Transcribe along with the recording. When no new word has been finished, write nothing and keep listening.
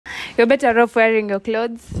You're better off wearing your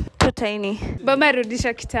clothes. Too tiny. Baba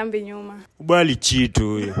rudisha kitambi nyuma. Ubali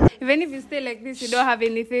chitu. Even if you stay like this, you don't have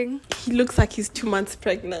anything. He looks like he's 2 months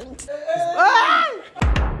pregnant.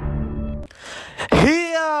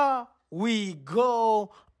 Here we go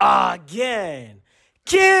again.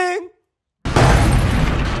 King.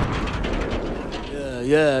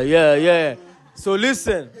 Yeah. So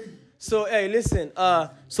listen. So listen. So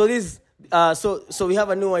we have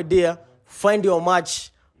a new idea. Find your match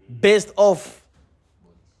based off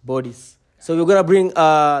bodies. So we're gonna bring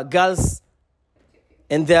girls,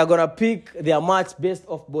 and they are gonna pick their match based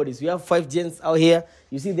off bodies. We have 5 gents out here.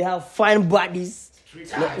 You see, they have fine bodies.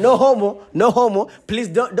 No homo. Please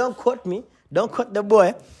don't quote me. Don't quote the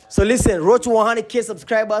boy. So listen, road to 100K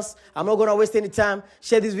subscribers. I'm not gonna waste any time.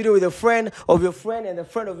 Share this video with a friend of your friend and a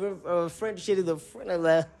friend of your friend. Share it with a friend of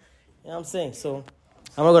that. You know what I'm saying? So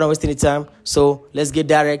I'm not gonna waste any time. So let's get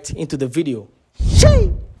direct into the video.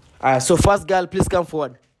 All right. So first girl, please come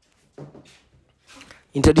forward.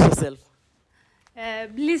 Introduce yourself.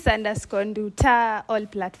 Bliss_Nduta, all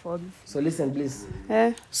platforms. So listen, please.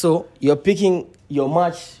 So you're picking your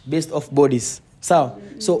match based off bodies. So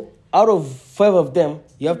out of 5 of them,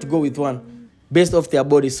 you have to go with one based off their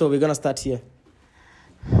bodies. So we're gonna start here.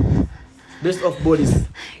 Based off bodies.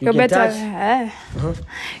 You're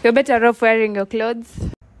better off wearing your clothes.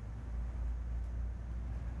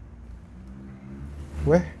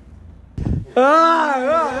 Where?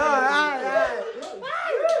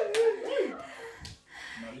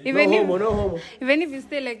 Even no homo. Even if you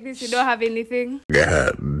stay like this, you don't have anything.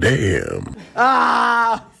 God damn.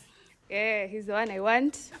 Yeah, he's the one I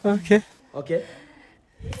want. Okay.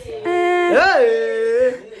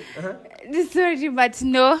 Sorry, but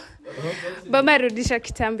no. Baba rudisha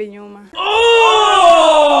kitambi nyuma.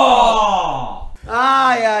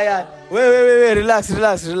 Yeah. Wait. Relax.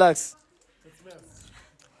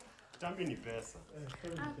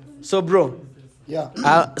 So, bro. Yeah.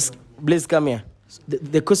 Please come here.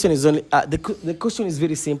 The question is only. The question is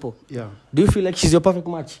very simple. Yeah. Do you feel like she's your perfect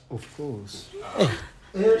match? Of course.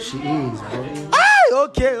 She is, bro.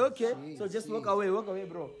 Okay. So just walk away,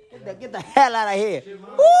 bro. Get the hell out of here.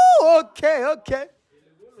 Ooh, okay.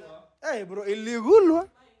 Hey, bro, illegal.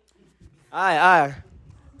 Aye.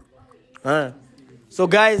 So,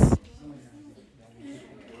 guys.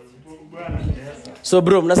 So,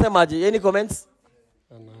 bro, mnasemaje? Any comments?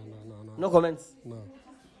 No comments? No.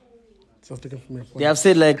 Just taken from me. They have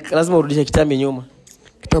said like, lazima urudishe kitambi nyuma.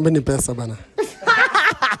 Kitambi ni pesa bana.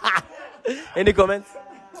 Any comments?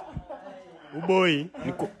 Uboy.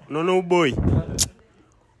 No uboy.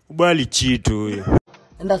 Ubali chitu.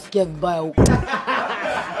 Enda sikia vibaya huko.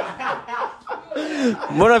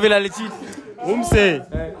 Mbona vile alicheat? Umse.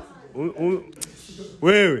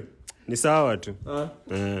 Wewe ni sawa tu.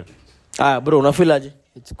 Bro, una feel aje?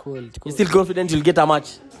 It's cool. You still confident you'll get a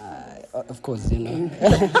match? Of course, you know.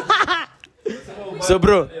 So,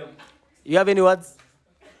 bro, you have any words?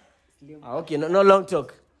 Okay, no long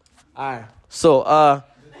talk. All right. So,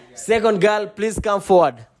 second girl, please come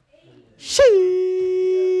forward.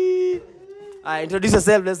 Introduce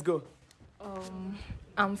yourself. Let's go.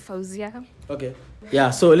 I'm Fauzia. Okay.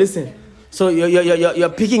 Yeah. So listen. So you're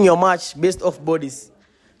picking your match based off bodies.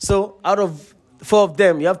 So out of 4 of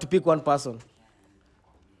them, you have to pick one person.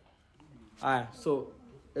 All right. So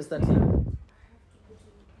let's start here.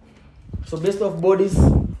 So based off bodies,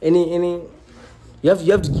 any you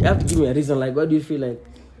have to give me a reason. Like, why do you feel like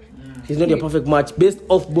he's not your perfect match based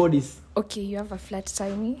off bodies? Okay, you have a flat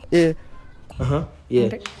tummy. Yeah.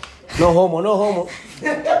 Yeah. No homo.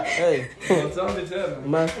 Hey.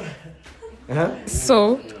 Man.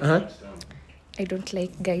 So, I don't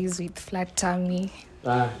like guys with flat tummy.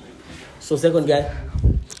 So second guy.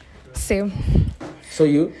 Same. So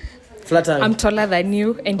you flat tummy. I'm taller than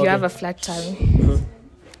you, and you have a flat tummy.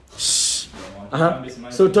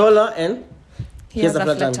 So taller and he has a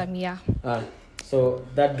flat tummy. Yeah. So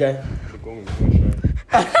that guy.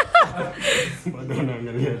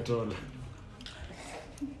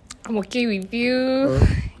 I'm okay with you.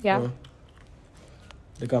 Yeah.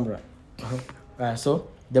 The camera. So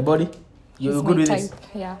the body. You're good with type. this?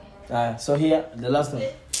 Yeah. So here, the last one.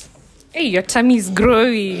 Hey, your tummy is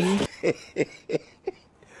growing.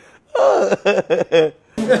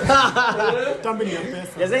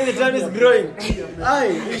 You're saying the tummy is growing.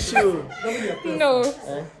 Aye, issue. No.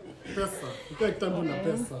 Pesa. Ukiwa kitambi una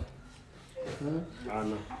pesa.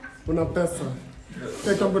 Una pesa.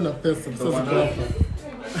 Ukiwa kitambi una pesa. Sasa hapa.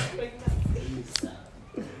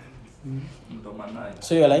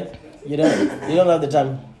 So you're like, you don't have the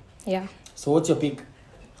time. Yeah. So what's your pick?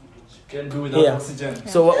 Can't do without oxygen.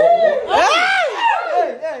 So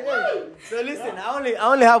So listen, I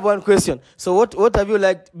only have one question. So what have you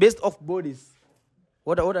liked based off bodies?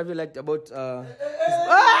 What have you liked about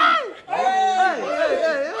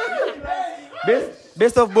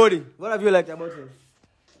based off body? What have you liked about him?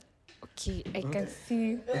 Okay, I can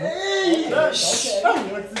see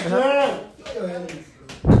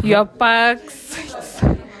your packs.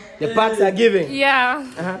 The packs are giving. Yeah.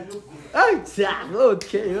 Okay.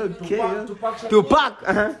 Tupac.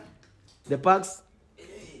 The packs.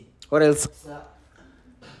 What else?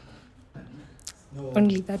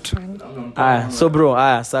 Only that one. So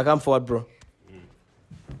bro, so come forward, bro.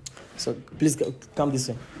 So please come this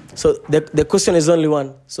way. So the question is only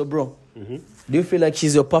one. So bro, do you feel like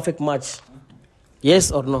she's your perfect match? Yes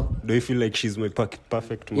or no? Do you feel like she's my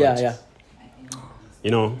perfect match? Yeah.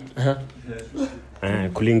 You know,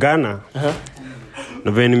 kulingana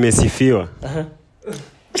na vile nimesifiwa.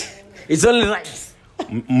 It's only right.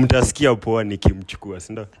 Mtasikia poa nikimchukua,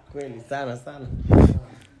 si ndio? Kweli sana.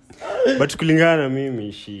 But kulingana na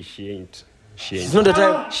mimi, she ain't. She's not the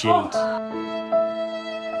type. She ain't.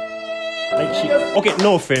 Like okay,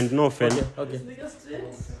 no offend. Okay.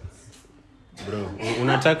 Bro,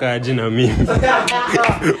 unataka aje na mimi?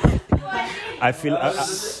 I feel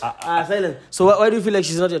silent. So why do you feel like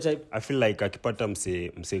she's not your type? I feel like akipata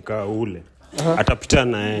mseka ule atapita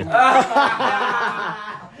na yeye.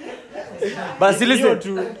 But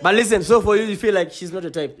listen, so for you feel like she's not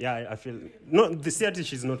your type? Yeah, I feel no. The CRT,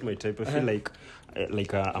 she's not my type. I feel like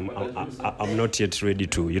I'm not yet ready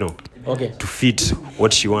to, you know, to fit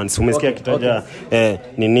what she wants. Umesikia kitaja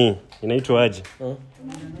nini inaitwa aje?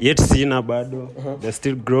 Yet sina bado. They're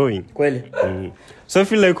still growing. Kweli. So I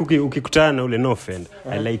feel like ukikutana na ule, no offend.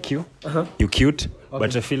 I like you. You cute.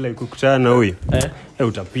 But I feel like ukikutana na huyu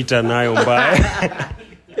utapita nayo mbaya.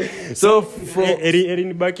 So for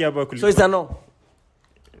Erin baki hapa kuliko. So it's a no.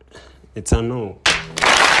 It's a no.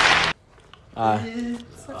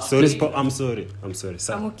 Sorry, I'm sorry.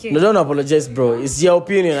 I'm okay. No, don't apologize, bro. It's your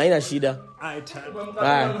opinion. Haina shida.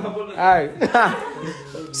 Alright.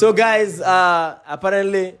 So guys,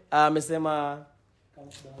 apparently amesema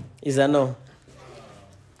is a no.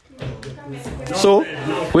 So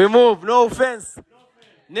we move. No offense.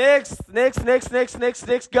 Next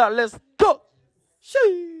girl. Let's go.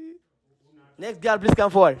 Next girl, please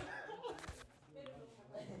come forward.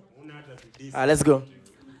 Let's go.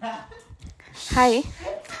 Hi,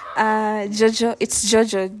 Jojo. It's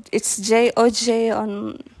Jojo. It's JOJ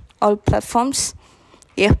on all platforms.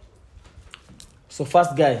 Yeah. So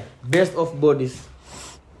first guy, best of bodies.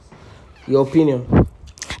 Your opinion?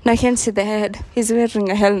 No, I can't see the head. He's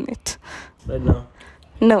wearing a helmet. Right now.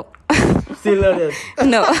 No. Still not it.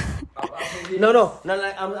 No. No.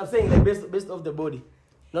 Like, I'm saying like best of the body.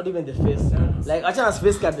 Not even the face. Like achana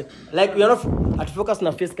face card. Like you're not at focus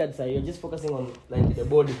on face card side. You're just focusing on like the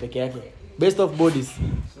body peke yake. Best of bodies.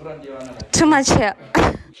 Too much hair.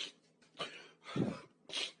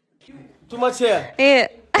 Too much hair. Yeah.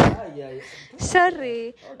 Yeah. Sorry,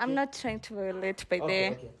 okay. I'm not trying to violate by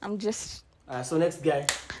there. Okay. I'm just. So next guy.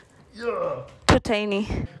 Too tiny.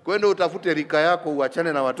 Kwenda utafute rika yako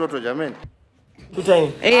uachane na watoto jameni. Too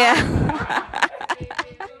tiny. Yeah.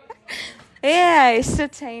 Yeah, it's too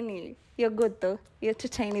tiny. You're good though. You're too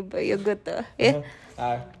tiny, but you're good though. Yeah.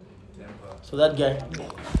 So that guy.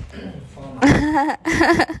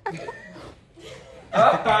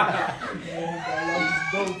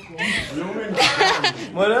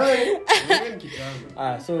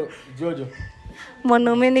 So Jojo.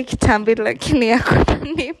 Mwanaume ni kitambi lakini yako na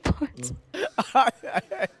nipples.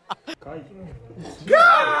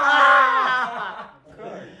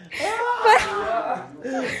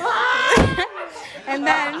 And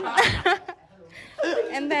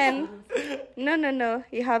then no,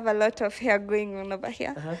 you have a lot of hair going on over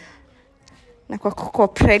here. Na kwa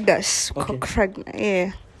preggers, pregnant,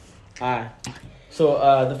 yeah. So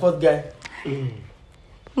the fourth guy.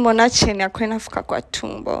 Mbona chini yako inafuka kwa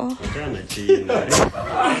tumbo? Achana chini.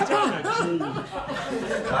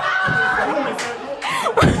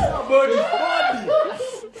 Body.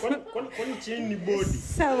 Kwani chini ni body.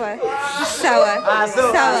 Sawa.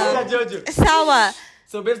 Sawa.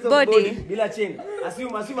 So based on body bila chain.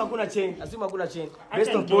 Assume hakuna chain.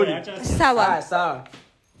 Based on body. Sawa. Sawa.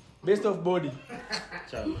 Based of body.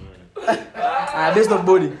 Based of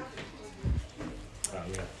body.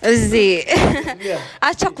 Zi.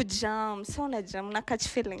 Acha kujam. So na jam na catch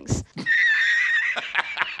feelings.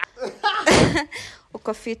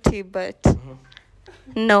 Uko fiti but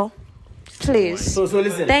no. Please. So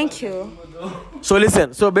listen. Thank you. So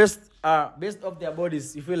listen. So based of their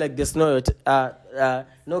bodies, you feel like there's no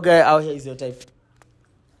no guy out here is your type.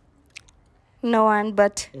 No one,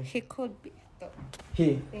 but he could be.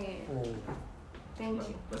 Here. Thank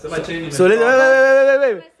you. So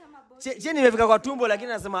wait. Cheni imefika kwa tumbo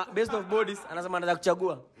lakini anasema best of bodies, anasema anataka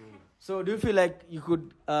kuchagua. So do you feel like you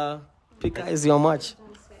could pick as your match?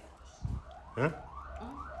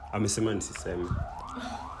 Amesema nisiseme.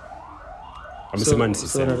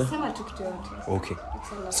 Sema tu kitu yote. Okay.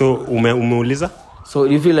 So umeuliza? So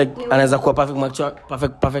you feel like anaweza kuwa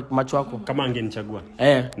perfect match wako? Kama angenichagua?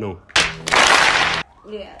 No.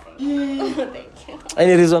 Yeah. Thank you.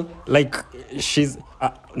 Any reason? Like she's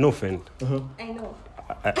no offense. I know.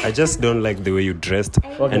 I just don't like the way you dressed.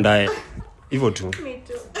 Okay. And I Evo too. Me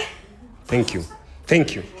too. Thank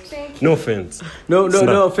you. No offense. No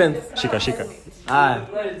offense. Shika.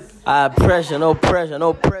 Pressure, no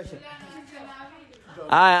pressure.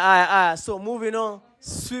 So moving on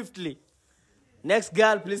swiftly. Next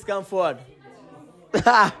girl, please come forward.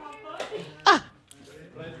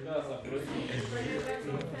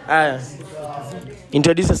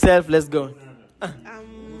 Introduce yourself, let's go.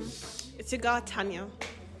 It's your girl Tanya.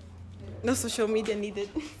 No social media needed.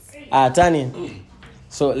 Tanya.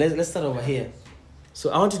 So let's start over here. So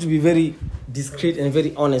I want you to be very discreet and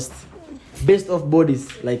very honest. Based off bodies,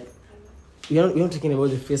 like you're not talking about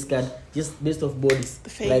the face card, just based off bodies. The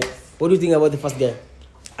face. Like, what do you think about the first guy?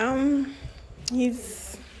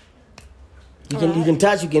 He's you can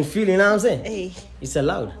touch, you can feel, you know what I'm saying? Hey. It's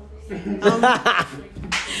allowed.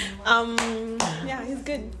 Yeah, he's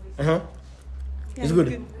good. Yeah, he's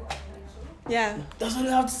good. Yeah. That's all you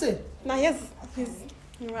have to say. Nah, he's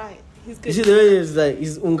right. He's good. You see the way he's like,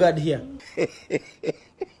 he's ungad here.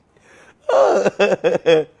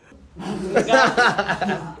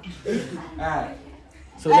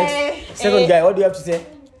 So next, second guy, what do you have to say?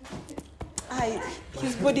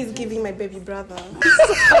 His body is giving my baby brother.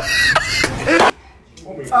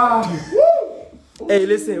 Hey,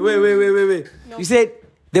 listen, wait. No. You said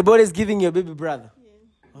the body is giving your baby brother.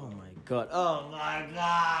 Yeah. Oh my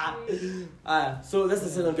god. So that's the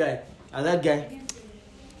second guy. And that guy.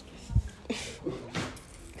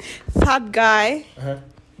 Third guy.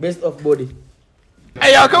 Best of body.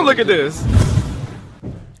 Hey, y'all, come look at this.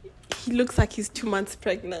 He looks like he's 2 months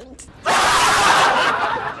pregnant.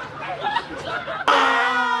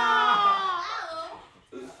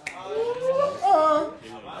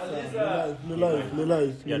 No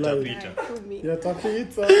life.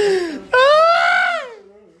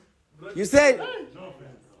 You said,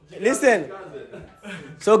 listen.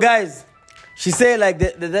 So guys, she said like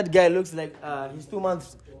that guy looks like he's 2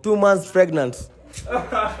 months pregnant.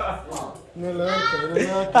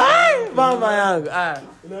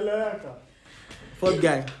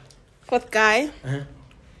 Fourth guy.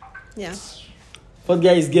 Yeah. Fourth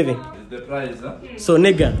guy is giving. It's the prize, huh? So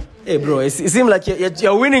nigga, hey bro, it seems like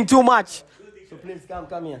you're winning too much. So please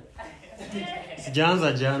come here.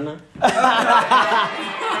 Sijaanza jana.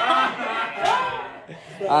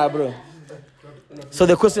 Bro. So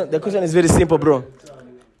the question is very simple, bro.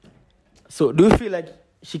 So do you feel like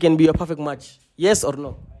she can be a perfect match? Yes or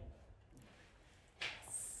no?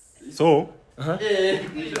 So,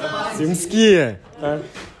 simsikie.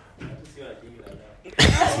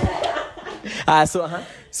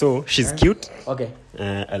 So she's cute. Okay.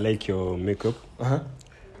 I like your makeup.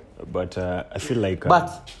 But I feel like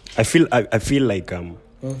but I feel like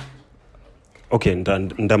okay,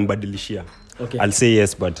 ndambadilishia. Okay. I'll say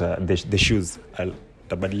yes, but the shoes I'll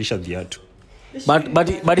tabadilisha viatu.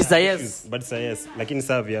 But it's a yes. But it's a yes. Lakini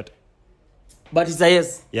saa viatu. But it's a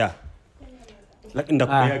yes. Yeah. Lakini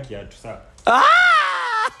ndakupea kiatu saa.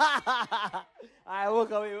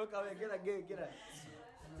 Walk away. Get her.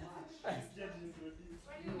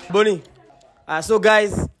 Bonnie. So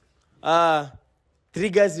guys, 3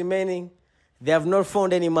 guys remaining. They have not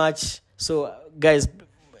found any match. So guys,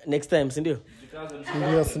 next time, sindio?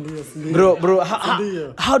 Bro,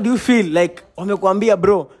 how do you feel? Like, wamekwambia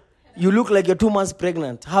bro, you look like you're 2 months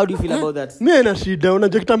pregnant. How do you feel about that? Mimi na shida,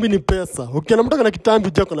 unajua kitambi ni pesa. Ukiona mtu ana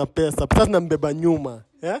kitambi jako na pesa, pesa zinambeba nyuma.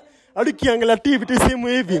 Hadi kiangalia TV tu simu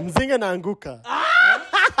hivi, mzinga naanguka.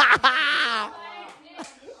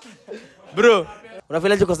 Bro,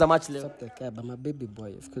 unafeel kwa match leo? Stop the cab, I'm a baby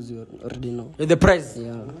boy, of course you already know. You're the prize?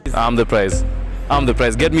 Yeah. I'm the prize.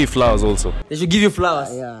 Get me flowers also. They should give you flowers.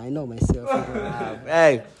 Yeah, I know myself.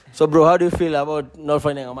 Hey, so bro, how do you feel about not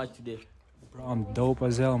finding a match today? Bro, I'm dope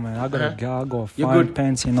as hell, man. I got a gal, I got You 5 good?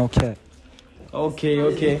 pants and no cat.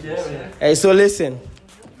 Okay. Hey, so listen.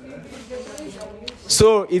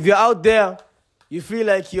 So if you're out there, you feel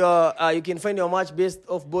like you can find your match based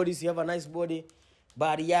off bodies, you have a nice body,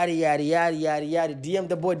 but yada, DM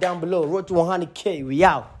the boy down below. Road to 100K. We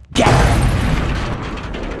out. Get it.